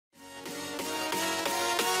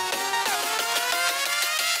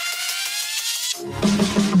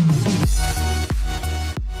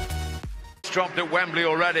dropped at Wembley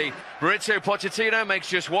already. Maurizio Pochettino makes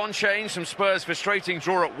just one change from Spurs' frustrating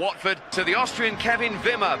draw at Watford. So the Austrian Kevin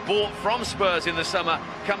Wimmer, bought from Spurs in the summer,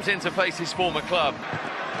 comes in to face his former club.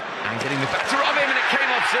 And getting the better of him, and it came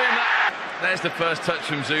off Zuma. There's the first touch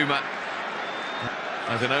from Zuma.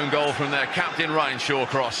 There's an own goal from their captain, Ryan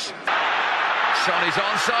Shawcross. Son is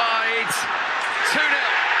onside. 2-0.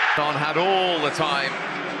 Son had all the time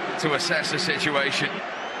to assess the situation.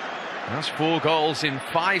 That's 4 goals in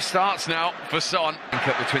 5 starts now for Son. Link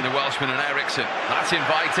up between the Welshman and Eriksson. That's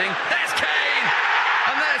inviting. There's Kane!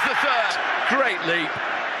 And there's the third. Great leap.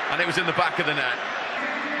 And it was in the back of the net.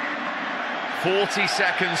 40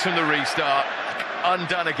 seconds from the restart.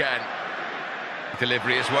 Undone again.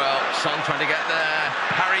 Delivery as well. Son trying to get there.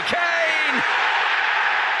 Harry Kane!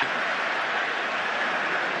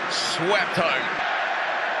 Swept home.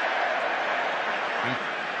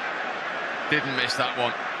 Didn't miss that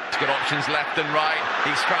one. He's got options left and right.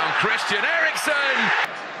 He's found Christian Eriksen.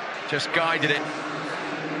 Just guided it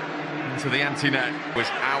into the empty net. Was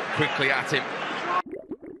out quickly at him.